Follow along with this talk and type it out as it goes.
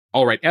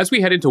All right, as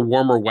we head into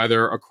warmer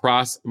weather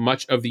across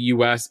much of the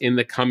US in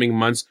the coming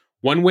months,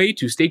 one way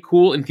to stay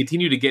cool and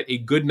continue to get a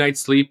good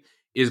night's sleep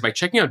is by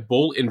checking out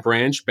Boll and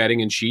Branch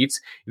bedding and sheets.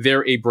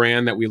 They're a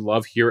brand that we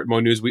love here at Mo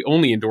News. We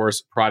only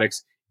endorse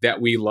products that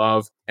we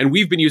love, and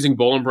we've been using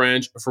Boll and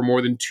Branch for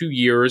more than 2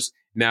 years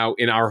now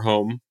in our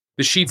home.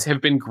 The sheets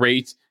have been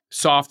great,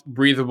 soft,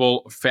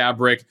 breathable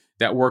fabric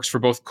that works for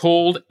both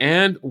cold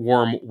and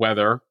warm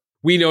weather.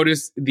 We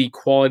noticed the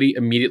quality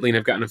immediately and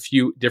have gotten a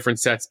few different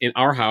sets in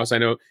our house. I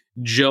know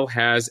Jill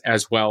has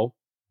as well.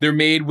 They're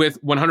made with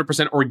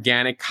 100%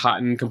 organic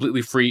cotton,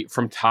 completely free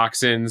from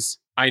toxins.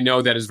 I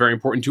know that is very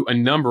important to a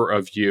number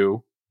of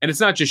you. And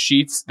it's not just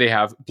sheets. They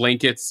have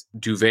blankets,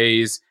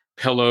 duvets,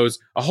 pillows,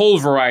 a whole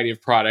variety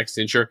of products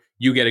to ensure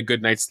you get a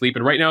good night's sleep.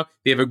 And right now,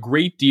 they have a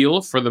great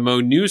deal for the Mo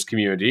News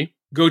community.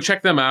 Go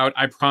check them out.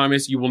 I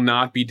promise you will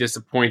not be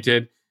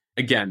disappointed.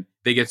 Again,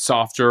 they get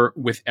softer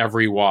with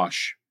every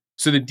wash.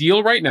 So the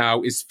deal right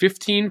now is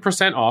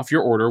 15% off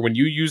your order when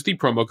you use the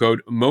promo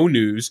code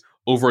MONEWS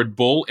over at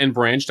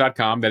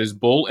bollandbranch.com. That is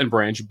Boll and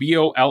Branch,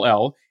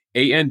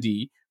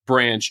 BOLLAND,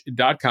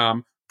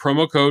 branch.com.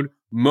 Promo code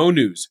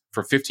MONEWS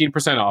for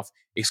 15% off.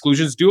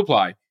 Exclusions do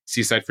apply.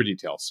 See site for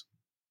details.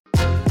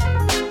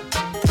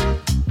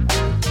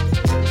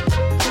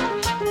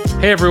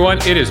 Hey everyone,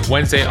 it is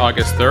Wednesday,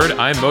 August 3rd.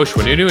 I'm Mosh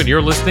and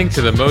you're listening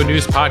to the Mo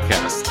News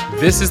Podcast.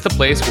 This is the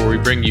place where we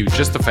bring you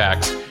just the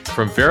facts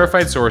from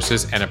verified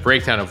sources and a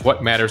breakdown of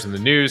what matters in the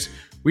news.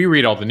 We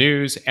read all the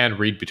news and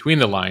read between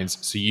the lines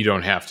so you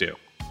don't have to.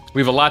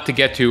 We have a lot to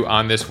get to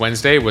on this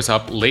Wednesday. Was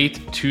up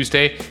late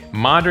Tuesday,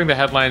 monitoring the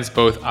headlines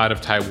both out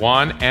of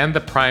Taiwan and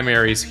the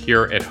primaries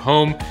here at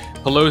home.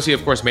 Pelosi,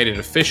 of course, made it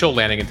official,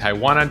 landing in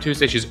Taiwan on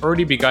Tuesday. She's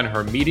already begun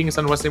her meetings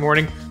on Wednesday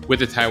morning with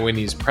the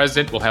Taiwanese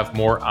president. We'll have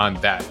more on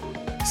that.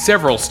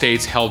 Several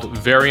states held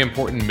very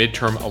important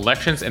midterm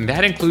elections, and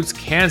that includes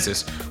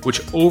Kansas,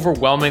 which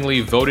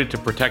overwhelmingly voted to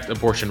protect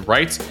abortion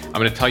rights. I'm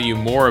going to tell you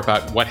more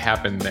about what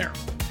happened there.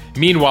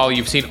 Meanwhile,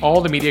 you've seen all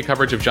the media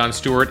coverage of Jon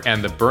Stewart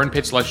and the burn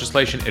pits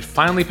legislation. It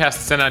finally passed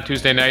the Senate on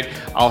Tuesday night.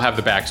 I'll have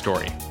the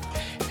backstory.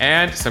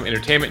 And some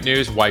entertainment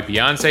news, why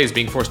Beyonce is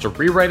being forced to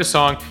rewrite a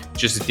song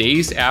just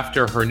days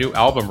after her new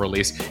album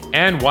release,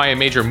 and why a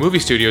major movie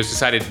studio has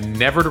decided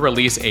never to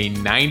release a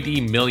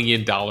 $90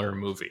 million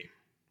movie.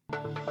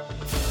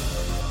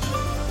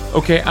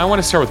 Okay, I want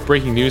to start with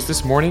breaking news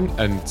this morning.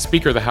 And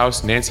Speaker of the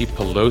House, Nancy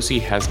Pelosi,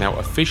 has now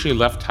officially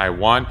left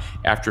Taiwan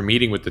after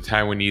meeting with the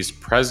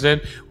Taiwanese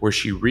president, where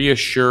she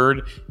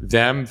reassured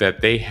them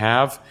that they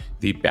have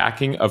the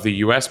backing of the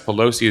U.S.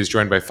 Pelosi is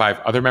joined by 5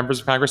 other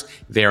members of Congress.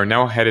 They are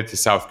now headed to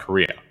South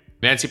Korea.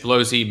 Nancy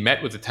Pelosi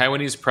met with the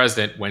Taiwanese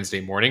president Wednesday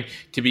morning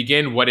to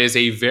begin what is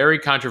a very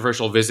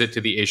controversial visit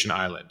to the Asian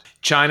island.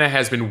 China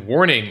has been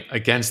warning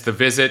against the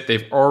visit.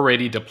 They've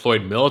already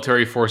deployed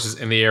military forces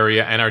in the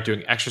area and are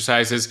doing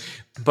exercises.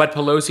 But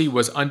Pelosi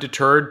was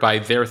undeterred by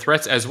their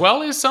threats, as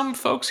well as some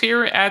folks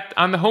here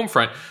on the home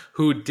front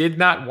who did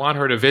not want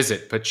her to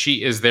visit, but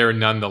she is there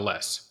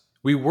nonetheless.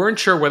 We weren't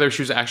sure whether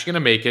she was actually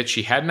going to make it.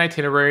 She had an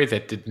itinerary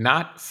that did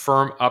not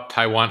firm up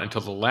Taiwan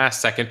until the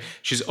last second.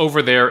 She's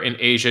over there in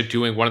Asia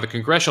doing one of the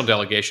congressional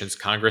delegations.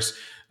 Congressmen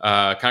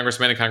and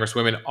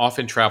congresswomen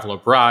often travel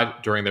abroad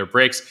during their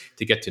breaks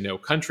to get to know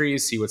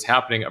countries, see what's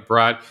happening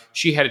abroad.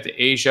 She headed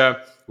to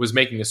Asia, was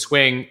making a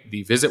swing.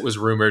 The visit was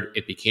rumored.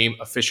 It became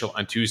official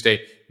on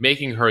Tuesday,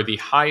 making her the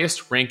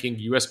highest-ranking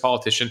U.S.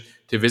 politician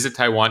to visit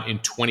Taiwan in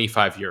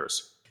 25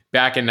 years.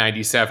 Back in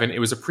 1997, it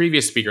was a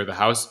previous Speaker of the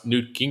House,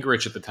 Newt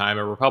Gingrich at the time,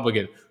 a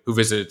Republican, who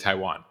visited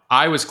Taiwan.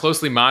 I was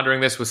closely monitoring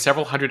this with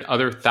several hundred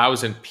other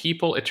thousand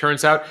people. It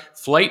turns out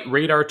Flight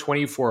Radar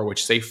 24,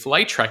 which is a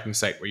flight tracking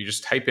site where you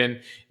just type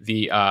in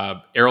the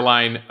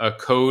airline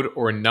code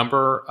or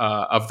number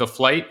of the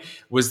flight,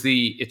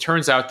 it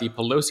turns out the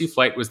Pelosi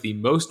flight was the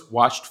most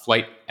watched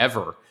flight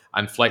ever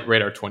on Flight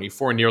Radar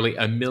 24. Nearly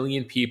 1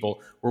 million people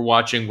were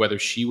watching whether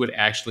she would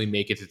actually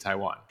make it to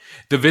Taiwan.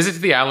 The visit to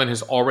the island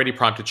has already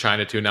prompted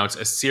China to announce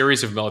a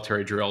series of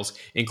military drills,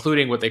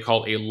 including what they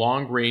call a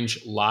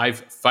long-range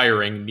live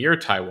firing near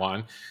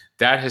Taiwan.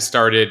 That has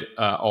started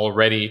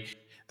already.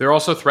 They're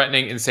also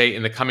threatening and say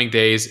in the coming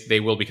days they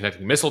will be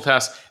conducting missile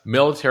tests,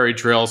 military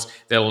drills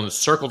that will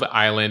encircle the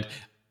island.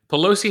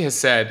 Pelosi has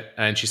said,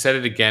 and she said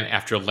it again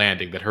after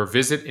landing, that her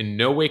visit in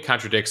no way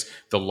contradicts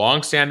the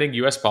long-standing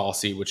U.S.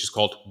 policy, which is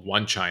called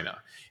One China.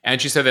 And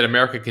she said that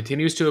America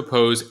continues to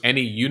oppose any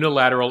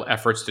unilateral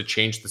efforts to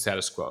change the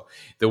status quo.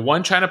 The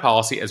One China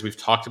policy, as we've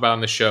talked about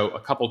on the show a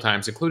couple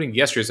times, including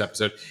yesterday's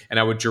episode, and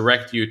I would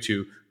direct you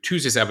to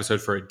Tuesday's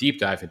episode for a deep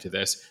dive into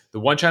this, the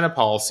One China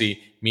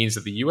policy means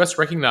that the U.S.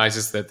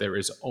 recognizes that there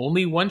is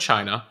only one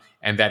China,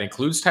 and that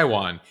includes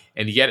Taiwan,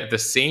 and yet at the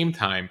same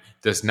time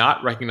does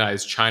not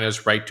recognize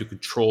China's right to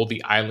control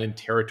the island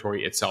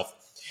territory itself.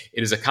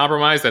 It is a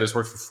compromise that has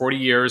worked for 40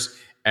 years,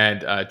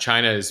 and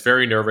China is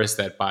very nervous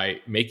that by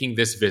making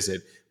this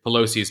visit,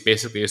 Pelosi is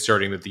basically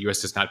asserting that the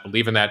U.S. does not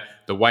believe in that.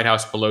 The White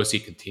House,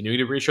 Pelosi, continuing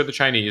to reassure the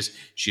Chinese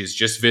she is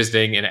just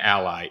visiting an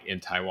ally in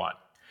Taiwan.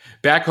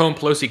 Back home,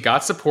 Pelosi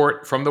got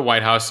support from the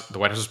White House. The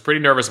White House was pretty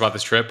nervous about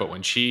this trip, but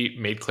when she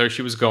made clear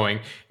she was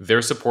going,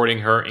 they're supporting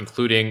her,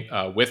 including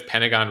with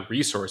Pentagon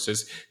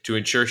resources to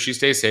ensure she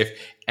stays safe.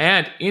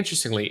 And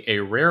interestingly, a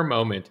rare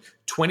moment,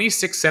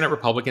 26 Senate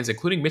Republicans,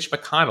 including Mitch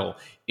McConnell,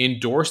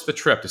 endorsed the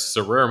trip. This is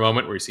a rare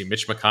moment where you see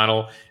Mitch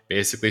McConnell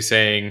basically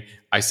saying,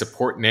 I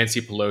support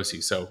Nancy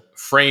Pelosi. So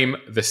frame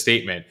the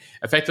statement.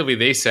 Effectively,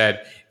 they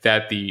said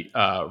that the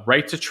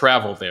right to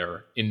travel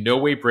there in no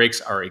way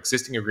breaks our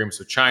existing agreements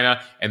with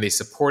China, and they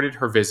supported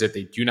her visit.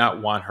 They do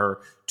not want her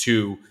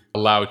to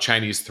allow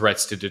Chinese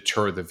threats to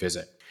deter the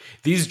visit.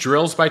 These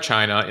drills by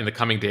China in the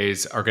coming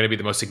days are going to be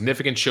the most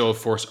significant show of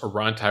force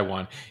around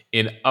Taiwan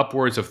in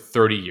upwards of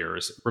 30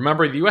 years.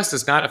 Remember, the U.S.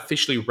 does not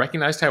officially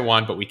recognize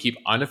Taiwan, but we keep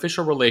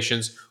unofficial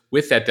relations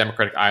with that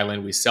democratic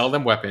island. We sell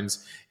them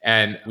weapons,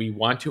 and we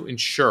want to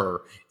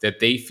ensure that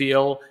they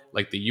feel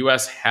like the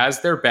U.S.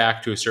 has their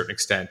back to a certain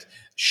extent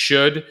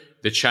should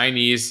the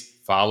Chinese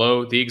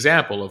follow the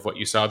example of what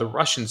you saw the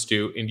Russians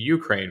do in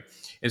Ukraine.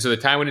 And so the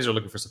Taiwanese are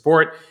looking for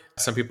support.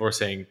 Some people are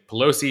saying,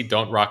 Pelosi,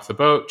 don't rock the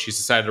boat. She's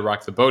decided to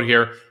rock the boat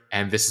here,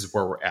 and this is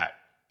where we're at.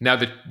 Now,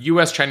 the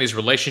U.S.-Chinese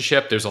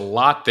relationship, there's a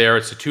lot there.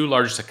 It's the two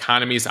largest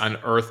economies on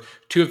Earth,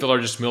 two of the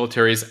largest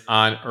militaries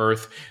on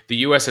Earth. The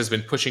U.S. has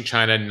been pushing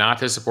China not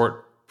to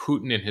support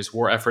Putin in his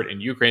war effort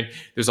in Ukraine.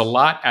 There's a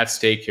lot at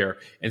stake here.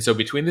 And so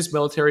between these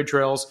military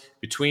drills,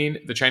 between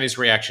the Chinese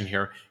reaction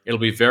here, it'll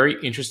be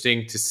very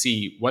interesting to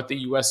see what the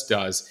U.S.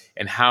 does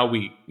and how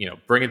we,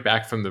 bring it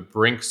back from the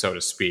brink, so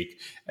to speak,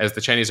 as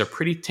the Chinese are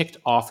pretty ticked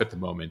off at the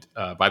moment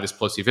by this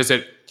Pelosi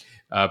visit.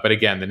 But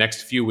again, the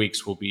next few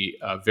weeks will be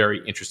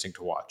very interesting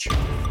to watch.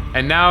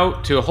 And now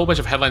to a whole bunch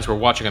of headlines we're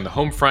watching on the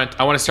home front.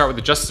 I want to start with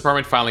the Justice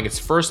Department filing its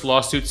first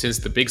lawsuit since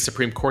the big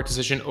Supreme Court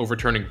decision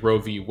overturning Roe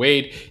v.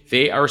 Wade.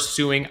 They are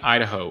suing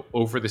Idaho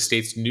over the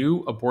state's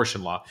new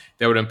abortion law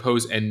that would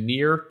impose a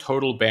near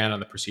total ban on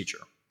the procedure.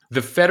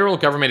 The federal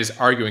government is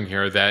arguing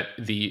here that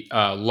the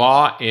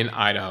law in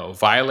Idaho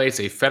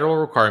violates a federal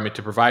requirement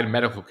to provide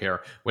medical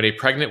care when a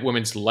pregnant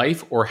woman's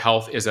life or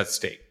health is at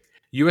stake.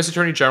 U.S.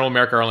 Attorney General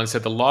Merrick Garland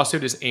said the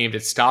lawsuit is aimed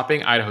at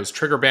stopping Idaho's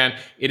trigger ban.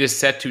 It is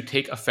set to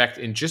take effect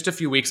in just a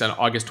few weeks on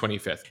August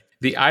 25th.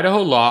 The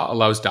Idaho law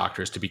allows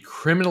doctors to be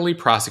criminally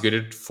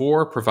prosecuted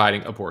for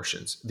providing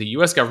abortions. The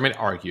U.S. government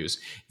argues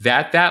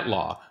that that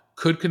law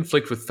could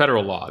conflict with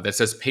federal law that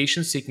says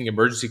patients seeking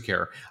emergency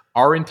care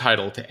are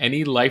entitled to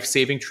any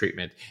life-saving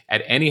treatment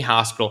at any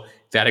hospital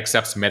that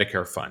accepts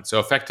Medicare funds. So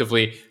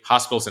effectively,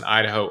 hospitals in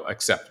Idaho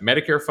accept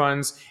Medicare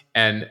funds,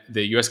 and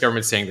the U.S.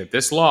 government is saying that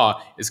this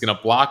law is going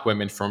to block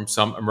women from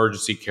some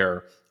emergency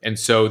care, and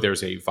so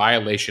there's a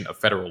violation of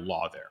federal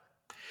law there.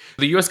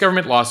 The U.S.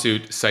 government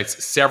lawsuit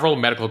cites several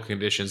medical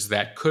conditions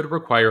that could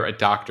require a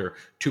doctor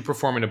to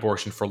perform an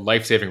abortion for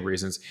life-saving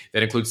reasons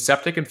that include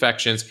septic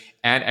infections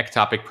and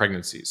ectopic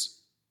pregnancies.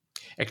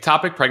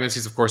 Ectopic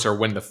pregnancies, of course, are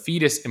when the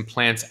fetus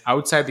implants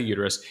outside the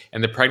uterus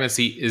and the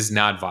pregnancy is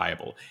not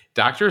viable.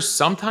 Doctors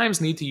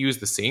sometimes need to use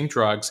the same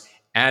drugs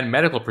and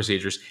medical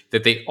procedures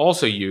that they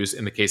also use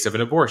in the case of an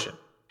abortion.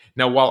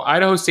 Now, while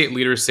Idaho state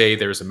leaders say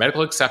there's a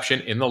medical exception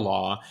in the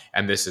law,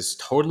 and this is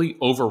totally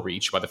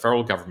overreach by the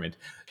federal government,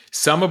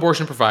 some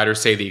abortion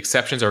providers say the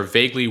exceptions are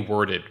vaguely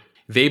worded.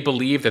 They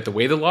believe that the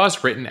way the law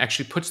is written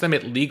actually puts them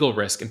at legal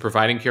risk in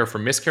providing care for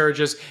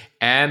miscarriages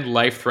and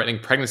life-threatening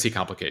pregnancy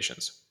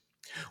complications.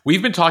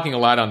 We've been talking a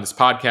lot on this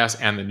podcast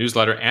and the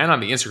newsletter and on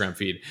the Instagram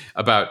feed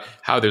about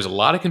how there's a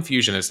lot of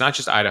confusion. It's not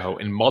just Idaho,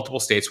 in multiple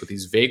states with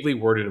these vaguely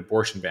worded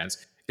abortion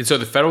bans. And so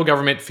the federal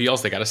government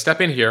feels they got to step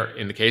in here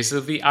in the case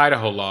of the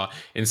Idaho law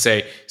and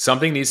say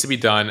something needs to be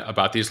done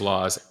about these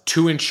laws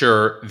to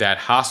ensure that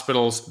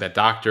hospitals, that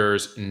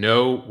doctors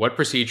know what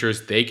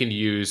procedures they can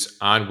use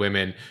on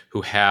women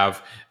who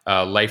have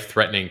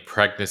life-threatening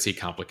pregnancy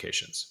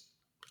complications.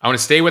 I want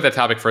to stay with that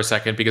topic for a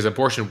second because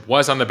abortion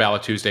was on the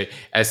ballot Tuesday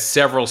as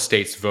several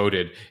states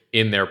voted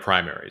in their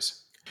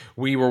primaries.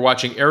 We were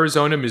watching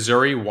Arizona,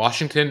 Missouri,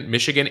 Washington,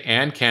 Michigan,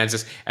 and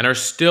Kansas, and are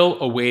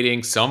still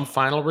awaiting some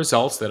final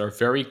results that are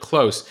very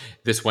close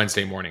this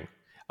Wednesday morning.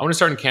 I want to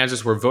start in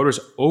Kansas, where voters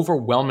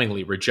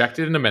overwhelmingly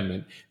rejected an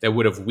amendment that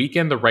would have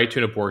weakened the right to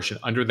an abortion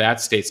under that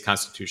state's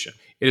constitution.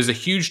 It is a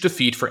huge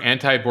defeat for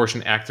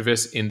anti-abortion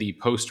activists in the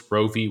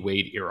post-Roe v.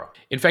 Wade era.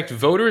 In fact,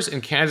 voters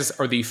in Kansas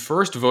are the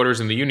first voters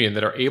in the union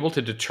that are able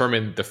to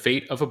determine the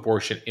fate of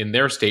abortion in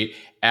their state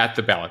at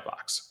the ballot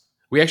box.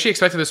 We actually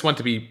expected this one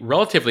to be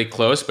relatively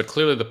close, but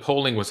clearly the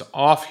polling was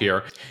off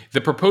here.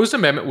 The proposed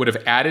amendment would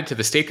have added to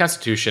the state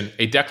constitution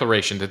a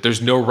declaration that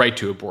there's no right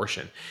to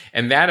abortion.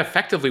 And that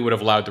effectively would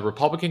have allowed the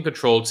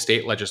Republican-controlled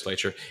state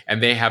legislature,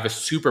 and they have a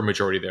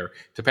supermajority there,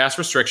 to pass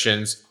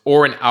restrictions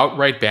or an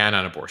outright ban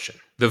on abortion.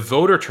 The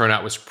voter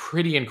turnout was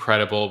pretty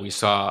incredible. We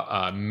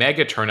saw a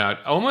mega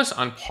turnout, almost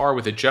on par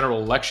with a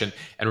general election.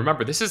 And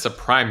remember, this is a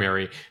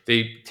primary.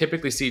 They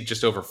typically see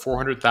just over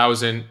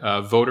 400,000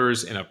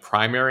 voters in a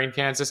primary in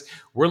Kansas.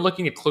 We're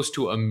looking at close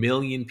to 1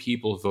 million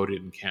people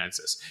voted in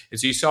Kansas. And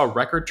so you saw a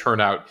record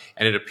turnout,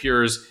 and it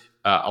appears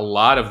a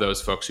lot of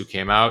those folks who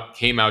came out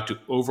to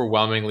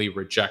overwhelmingly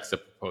reject the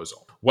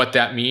proposal. What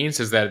that means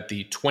is that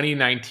the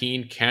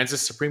 2019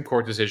 Kansas Supreme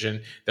Court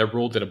decision that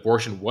ruled that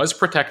abortion was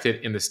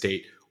protected in the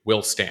state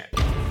will stand.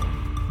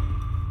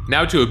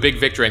 Now to a big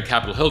victory on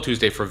Capitol Hill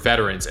Tuesday for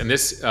veterans, and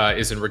this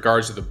is in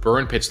regards to the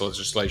burn pits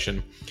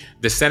legislation.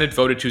 The Senate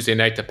voted Tuesday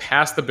night to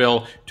pass the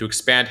bill to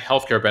expand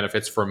healthcare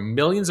benefits for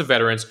millions of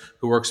veterans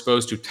who were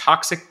exposed to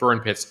toxic burn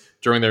pits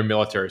during their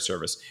military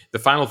service. The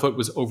final vote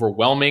was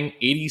overwhelming,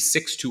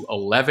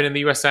 86-11 in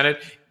the U.S.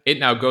 Senate. It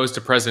now goes to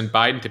President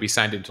Biden to be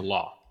signed into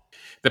law.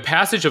 The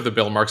passage of the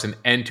bill marks an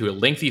end to a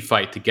lengthy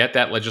fight to get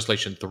that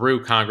legislation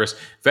through Congress.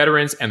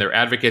 Veterans and their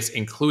advocates,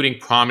 including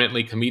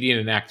prominently comedian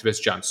and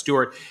activist Jon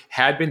Stewart,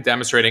 had been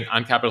demonstrating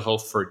on Capitol Hill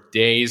for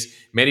days.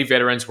 Many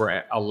veterans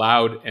were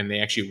allowed, and they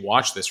actually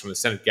watched this from the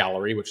Senate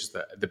gallery, which is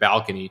the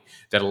balcony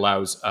that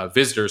allows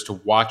visitors to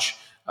watch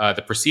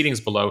the proceedings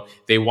below.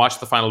 They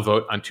watched the final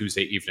vote on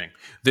Tuesday evening.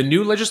 The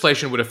new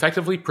legislation would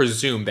effectively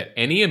presume that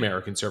any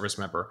American service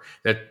member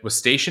that was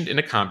stationed in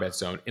a combat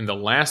zone in the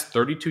last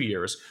 32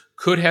 years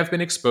could have been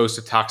exposed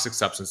to toxic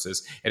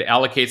substances. It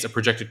allocates a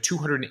projected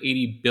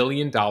 $280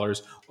 billion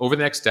over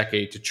the next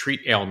decade to treat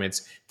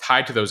ailments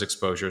tied to those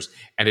exposures,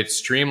 and it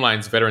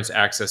streamlines veterans'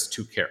 access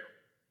to care.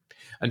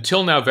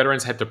 Until now,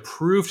 veterans had to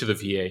prove to the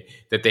VA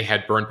that they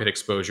had burn pit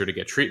exposure to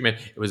get treatment.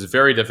 It was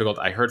very difficult.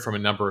 I heard from a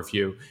number of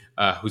you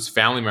whose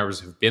family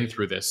members have been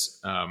through this.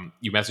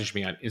 You messaged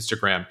me on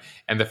Instagram.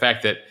 And the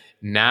fact that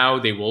now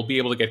they will be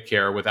able to get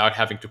care without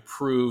having to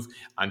prove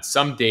on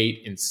some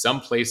date in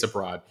some place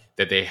abroad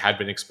that they had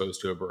been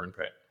exposed to a burn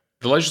pit.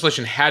 The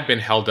legislation had been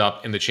held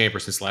up in the chamber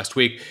since last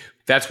week.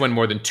 That's when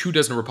more than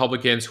 24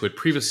 Republicans who had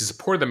previously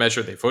supported the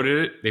measure, they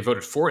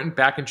voted for it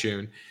back in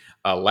June.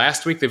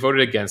 Last week, they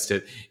voted against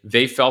it.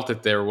 They felt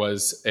that there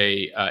was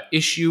a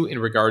issue in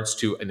regards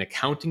to an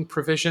accounting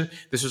provision.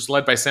 This was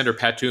led by Senator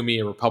Pat Toomey,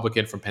 a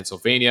Republican from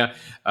Pennsylvania.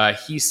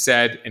 He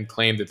said and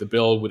claimed that the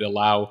bill would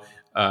allow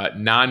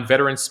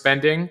non-veteran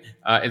spending.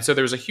 And so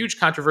there was a huge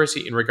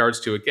controversy in regards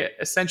to,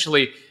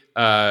 essentially,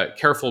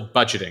 careful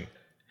budgeting.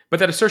 But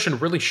that assertion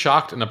really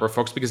shocked a number of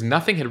folks because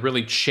nothing had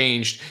really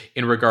changed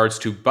in regards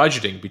to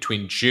budgeting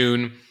between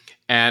June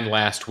and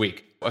last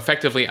week.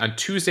 Effectively, on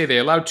Tuesday, they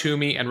allowed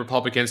Toomey and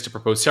Republicans to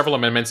propose several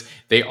amendments.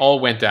 They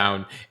all went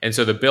down. And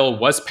so the bill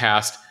was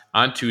passed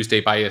on Tuesday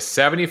by a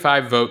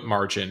 75-vote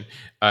margin.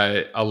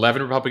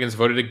 11 Republicans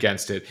voted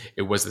against it.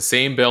 It was the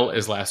same bill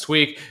as last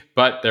week,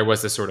 but there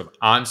was this sort of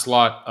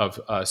onslaught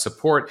of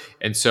support.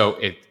 And so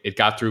it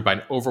got through by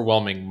an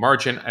overwhelming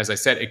margin. As I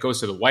said, it goes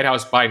to the White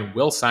House. Biden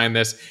will sign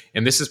this,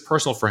 and this is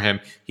personal for him.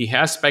 He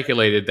has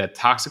speculated that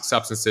toxic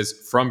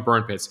substances from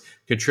burn pits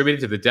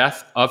contributed to the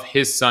death of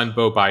his son,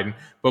 Beau Biden.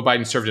 Beau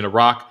Biden served in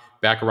Iraq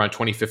back around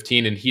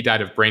 2015, and he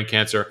died of brain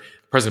cancer.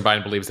 President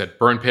Biden believes that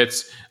burn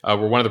pits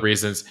were one of the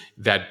reasons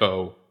that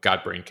Beau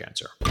got brain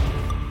cancer.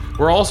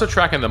 We're also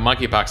tracking the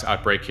monkeypox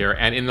outbreak here,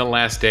 and in the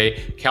last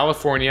day,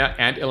 California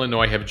and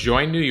Illinois have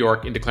joined New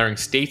York in declaring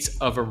states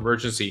of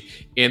emergency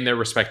in their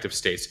respective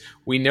states.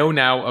 We know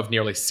now of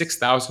nearly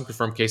 6,000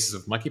 confirmed cases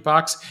of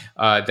monkeypox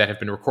that have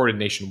been recorded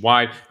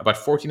nationwide, about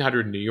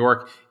 1,400 in New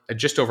York,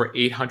 just over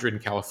 800 in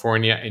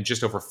California, and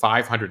just over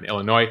 500 in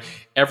Illinois.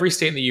 Every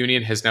state in the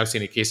union has now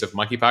seen a case of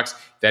monkeypox,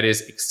 that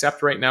is,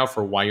 except right now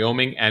for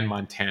Wyoming and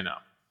Montana.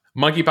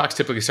 Monkeypox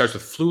typically starts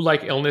with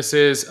flu-like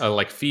illnesses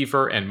like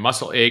fever and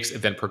muscle aches,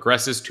 and then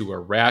progresses to a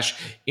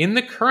rash. In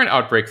the current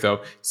outbreak,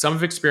 though, some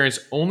have experienced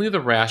only the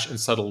rash and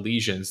subtle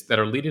lesions that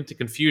are leading to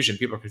confusion.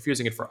 People are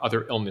confusing it for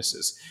other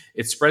illnesses.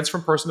 It spreads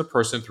from person to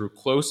person through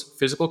close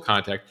physical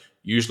contact,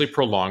 usually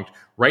prolonged.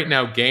 Right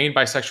now, gay and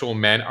bisexual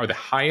men are the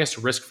highest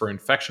risk for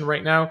infection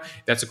right now.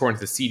 That's according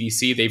to the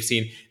CDC. They've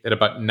seen that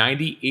about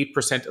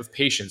 98% of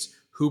patients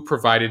who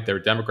provided their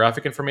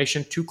demographic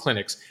information to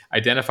clinics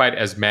identified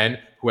as men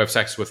who have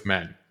sex with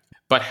men.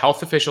 But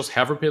health officials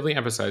have repeatedly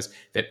emphasized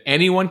that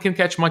anyone can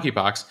catch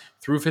monkeypox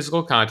through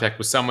physical contact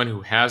with someone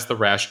who has the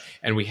rash,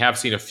 and we have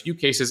seen a few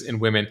cases in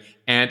women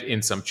and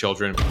in some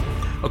children.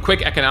 A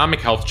quick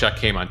economic health check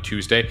came on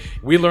Tuesday.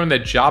 We learned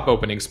that job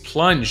openings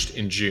plunged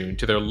in June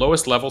to their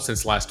lowest level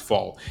since last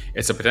fall.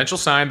 It's a potential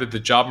sign that the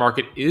job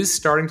market is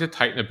starting to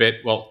tighten a bit,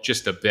 well,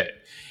 just a bit.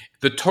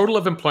 The total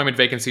of employment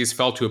vacancies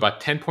fell to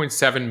about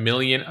 10.7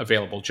 million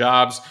available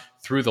jobs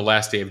through the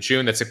last day of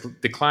June. That's a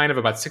decline of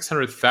about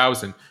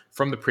 600,000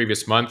 from the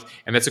previous month,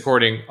 and that's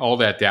according all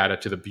that data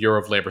to the Bureau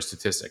of Labor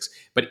Statistics.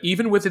 But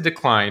even with a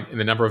decline in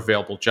the number of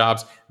available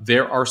jobs,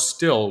 there are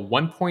still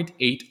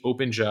 1.8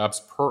 open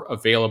jobs per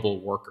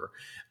available worker.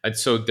 And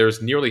so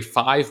there's nearly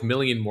 5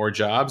 million more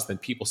jobs than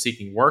people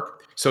seeking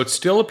work. So it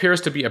still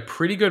appears to be a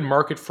pretty good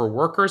market for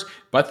workers,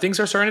 but things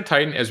are starting to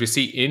tighten as we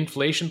see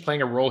inflation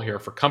playing a role here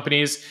for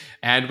companies.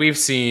 And we've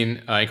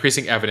seen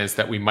increasing evidence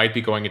that we might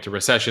be going into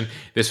recession.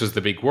 This was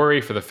the big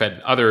worry for the Fed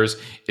and others,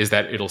 is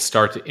that it'll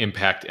start to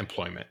impact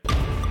employment.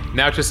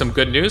 Now to some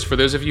good news for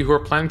those of you who are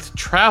planning to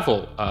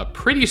travel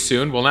pretty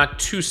soon, well, not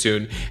too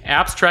soon.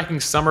 Apps tracking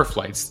summer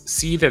flights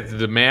see that the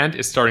demand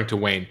is starting to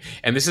wane.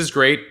 And this is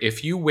great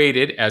if you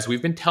waited, as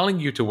we've been telling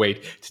you to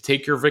wait, to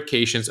take your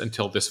vacations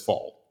until this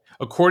fall.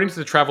 According to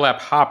the travel app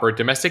Hopper,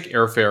 domestic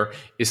airfare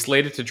is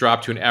slated to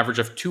drop to an average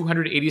of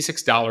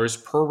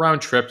 $286 per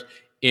round trip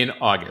in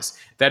August.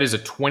 That is a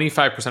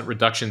 25%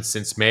 reduction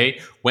since May,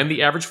 when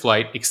the average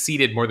flight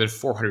exceeded more than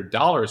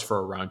 $400 for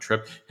a round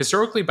trip.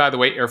 Historically, by the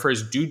way,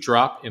 airfares do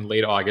drop in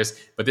late August,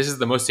 but this is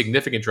the most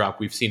significant drop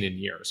we've seen in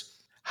years.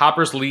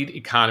 Hopper's lead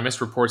economist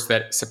reports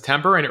that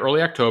September and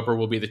early October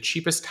will be the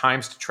cheapest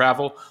times to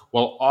travel,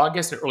 while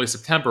August and early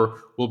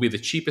September will be the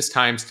cheapest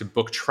times to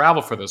book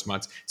travel for those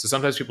months. So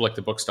sometimes people like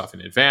to book stuff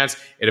in advance.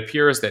 It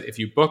appears that if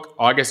you book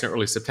August and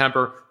early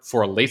September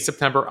for a late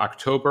September,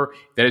 October,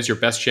 that is your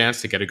best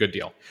chance to get a good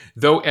deal.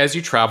 Though as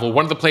you travel,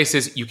 one of the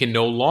places you can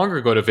no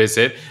longer go to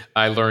visit,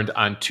 I learned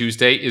on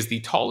Tuesday, is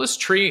the tallest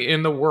tree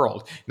in the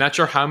world. Not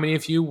sure how many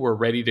of you were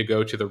ready to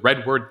go to the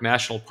Redwood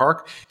National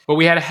Park, but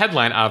we had a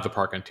headline out of the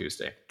park on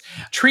Tuesday.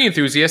 Tree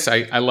enthusiasts,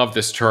 I love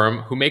this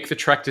term, who make the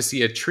trek to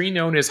see a tree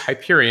known as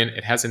Hyperion.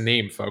 It has a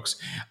name, folks.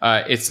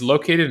 It's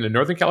located in the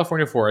Northern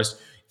California forest.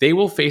 They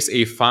will face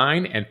a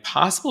fine and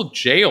possible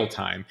jail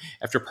time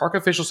after park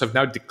officials have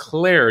now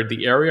declared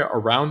the area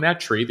around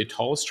that tree, the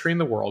tallest tree in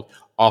the world,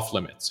 off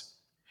limits.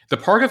 The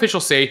park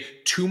officials say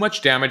too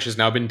much damage has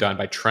now been done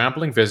by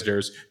trampling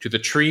visitors to the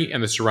tree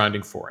and the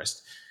surrounding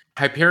forest.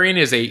 Hyperion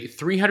is a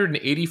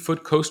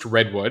 380-foot coast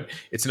redwood.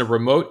 It's in a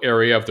remote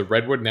area of the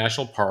Redwood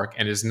National Park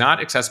and is not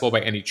accessible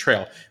by any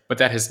trail, but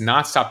that has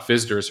not stopped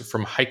visitors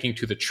from hiking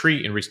to the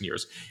tree in recent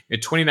years.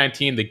 In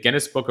 2019, the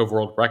Guinness Book of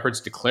World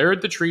Records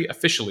declared the tree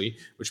officially,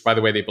 which by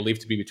the way they believe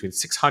to be between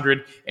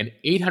 600 and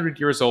 800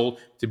 years old,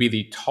 to be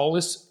the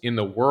tallest in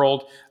the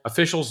world.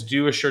 Officials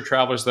do assure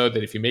travelers, though,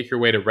 that if you make your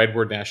way to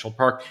Redwood National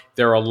Park,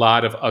 there are a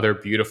lot of other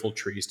beautiful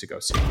trees to go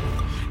see.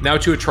 Now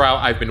to a trial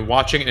I've been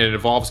watching, and it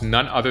involves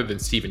none other than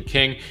Stephen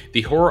King.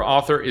 The horror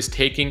author is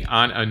taking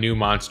on a new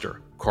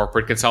monster: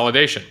 corporate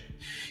consolidation.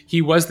 He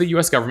was the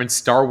U.S. government's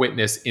star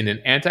witness in an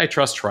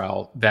antitrust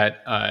trial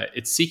that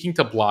it's seeking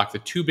to block the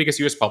two biggest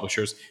U.S.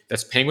 publishers,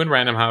 that's Penguin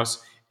Random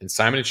House and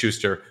Simon &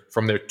 Schuster,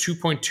 from their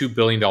 $2.2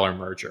 billion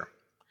merger.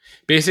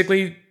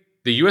 Basically,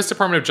 the U.S.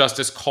 Department of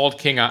Justice called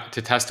King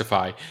to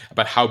testify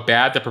about how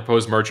bad the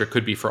proposed merger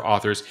could be for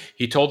authors.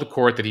 He told the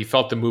court that he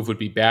felt the move would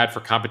be bad for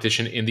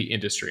competition in the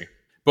industry.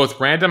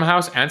 Both Random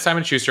House and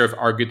Simon & Schuster have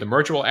argued the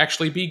merger will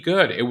actually be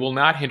good. It will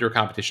not hinder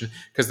competition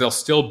because they'll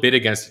still bid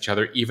against each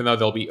other, even though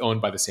they'll be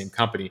owned by the same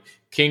company.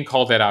 King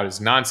called that out as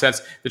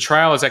nonsense. The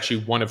trial is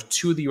actually one of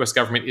two the U.S.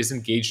 government is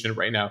engaged in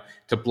right now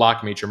to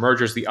block major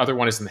mergers. The other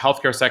one is in the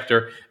healthcare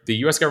sector. The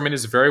U.S. government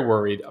is very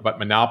worried about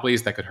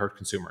monopolies that could hurt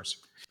consumers.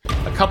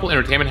 A couple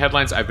entertainment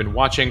headlines I've been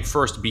watching.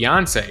 First,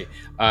 Beyonce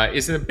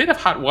is in a bit of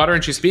hot water,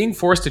 and she's being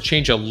forced to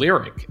change a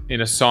lyric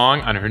in a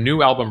song on her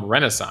new album,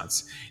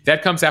 Renaissance.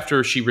 That comes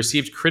after she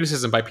received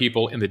criticism by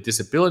people in the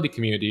disability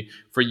community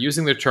for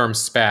using the term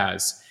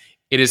spaz.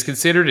 It is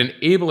considered an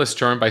ableist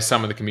term by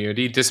some in the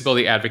community.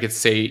 Disability advocates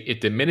say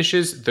it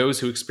diminishes those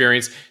who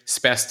experience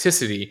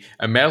spasticity,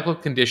 a medical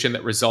condition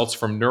that results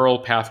from neural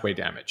pathway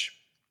damage.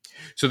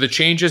 So the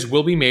changes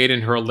will be made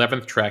in her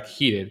 11th track,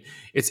 Heated.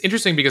 It's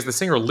interesting because the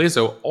singer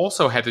Lizzo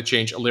also had to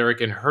change a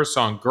lyric in her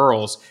song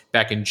Girls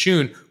back in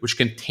June, which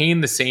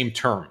contained the same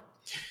term.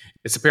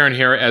 It's apparent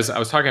here, as I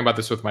was talking about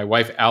this with my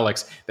wife,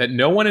 Alex, that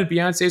no one in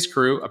Beyonce's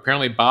crew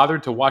apparently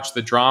bothered to watch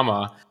the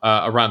drama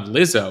around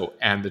Lizzo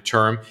and the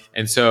term.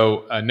 And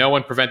so no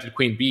one prevented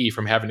Queen Bee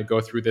from having to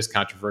go through this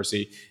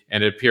controversy.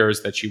 And it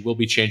appears that she will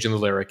be changing the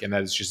lyric, and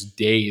that is just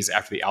days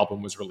after the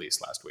album was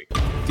released last week.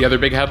 The other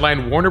big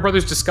headline, Warner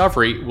Brothers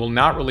Discovery will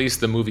not release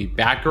the movie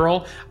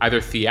Batgirl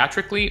either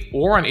theatrically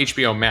or on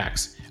HBO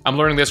Max. I'm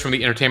learning this from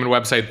the entertainment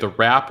website The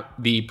Wrap.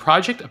 The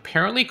project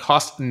apparently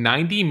cost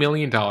 $90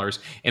 million, and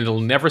it'll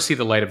never see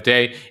the light of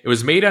day. It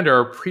was made under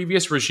a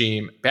previous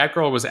regime.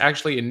 Batgirl was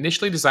actually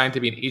initially designed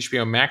to be an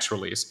HBO Max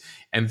release,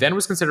 and then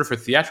was considered for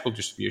theatrical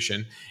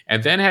distribution,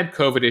 and then had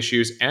COVID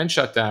issues and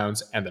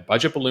shutdowns, and the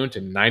budget ballooned to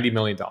 $90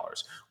 million.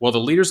 Well, the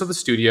leaders of the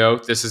studio,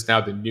 this is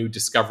now the new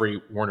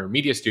Discovery Warner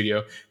Media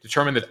Studio,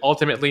 determined that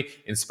ultimately,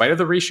 in spite of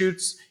the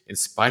reshoots, in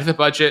spite of the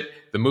budget,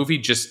 the movie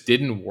just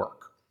didn't work.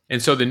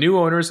 And so the new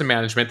owners and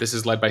management, this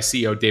is led by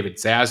CEO David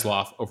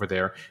Zaslav over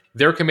there,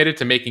 they're committed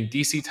to making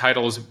DC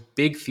titles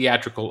big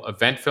theatrical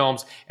event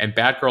films, and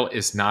Batgirl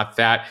is not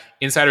that.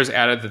 Insiders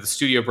added that the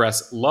studio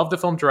brass love the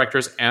film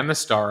directors and the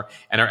star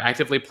and are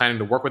actively planning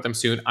to work with them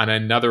soon on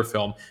another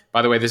film.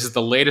 By the way, this is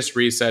the latest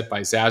reset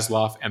by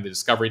Zaslav and the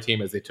Discovery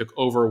team as they took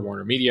over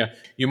Warner Media.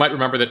 You might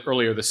remember that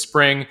earlier this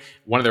spring,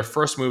 one of their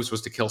first moves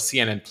was to kill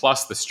CNN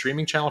Plus, the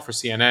streaming channel for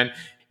CNN.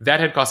 That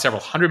had cost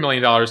several $100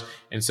 million,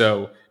 and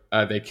so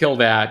they kill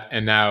that,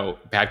 and now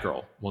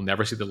Batgirl will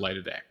never see the light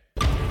of day.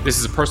 This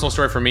is a personal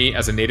story for me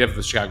as a native of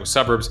the Chicago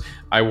suburbs.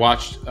 I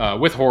watched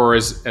with horror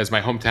as my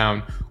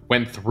hometown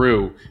went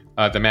through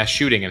the mass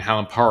shooting in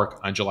Highland Park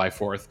on July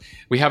 4th.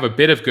 We have a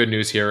bit of good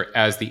news here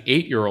as the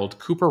 8-year-old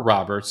Cooper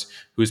Roberts,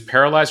 who's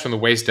paralyzed from the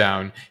waist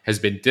down, has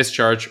been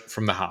discharged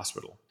from the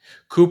hospital.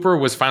 Cooper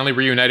was finally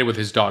reunited with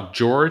his dog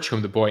George,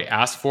 whom the boy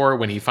asked for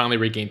when he finally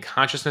regained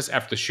consciousness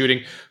after the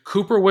shooting.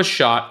 Cooper was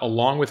shot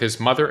along with his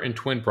mother and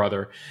twin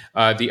brother.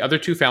 The other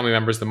two family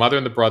members, the mother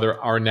and the brother,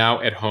 are now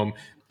at home.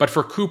 But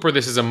for Cooper,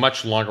 this is a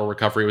much longer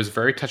recovery. It was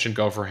very touch and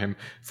go for him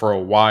for a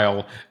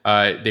while.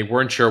 They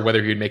weren't sure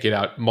whether he would make it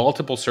out.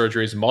 Multiple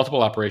surgeries,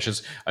 multiple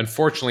operations.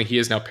 Unfortunately, he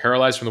is now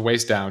paralyzed from the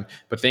waist down,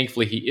 but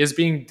thankfully he is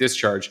being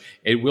discharged.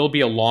 It will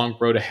be a long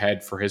road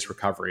ahead for his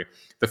recovery.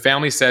 The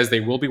family says they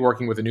will be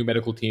working with a new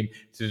medical team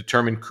to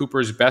determine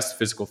Cooper's best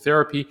physical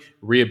therapy,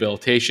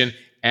 rehabilitation,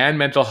 and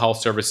mental health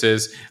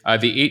services.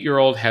 The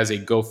 8-year-old has a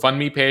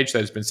GoFundMe page that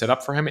has been set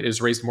up for him. It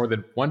has raised more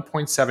than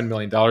 $1.7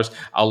 million.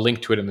 I'll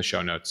link to it in the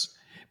show notes.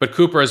 But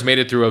Cooper has made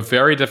it through a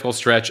very difficult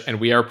stretch, and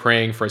we are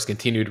praying for his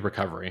continued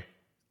recovery.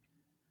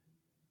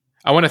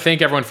 I want to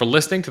thank everyone for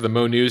listening to the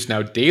Mo News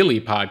Now Daily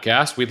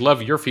podcast. We'd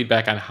love your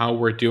feedback on how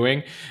we're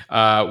doing,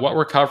 what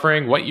we're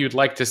covering, what you'd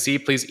like to see.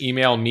 Please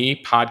email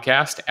me,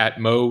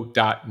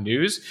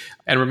 podcast@mo.news.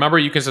 And remember,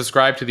 you can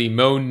subscribe to the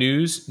Mo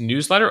News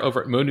newsletter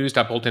over at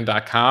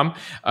monews.bulletin.com.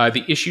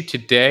 The issue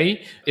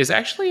today is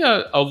actually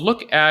a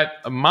look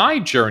at my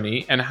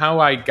journey and how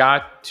I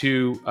got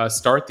to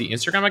start the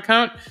Instagram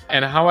account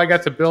and how I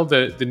got to build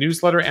the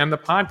newsletter and the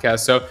podcast.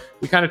 So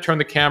we kind of turned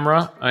the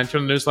camera and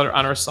turned the newsletter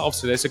on ourselves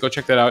today. So go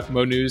check that out,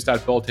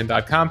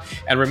 monews.bulletin.com.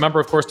 And remember,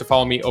 of course, to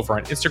follow me over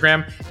on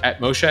Instagram at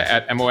Moshe,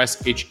 at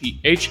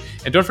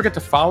MOSHEH. And don't forget to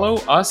follow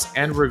us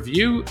and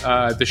review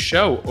the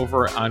show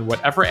over on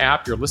whatever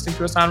app you're listening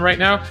to us on right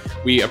now.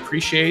 We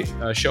appreciate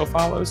show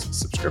follows,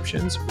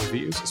 subscriptions,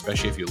 reviews,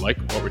 especially if you like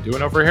what we're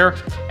doing over here.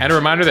 And a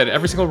reminder that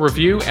every single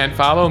review and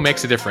follow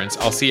makes a difference.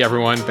 I'll see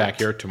everyone back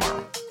here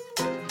tomorrow.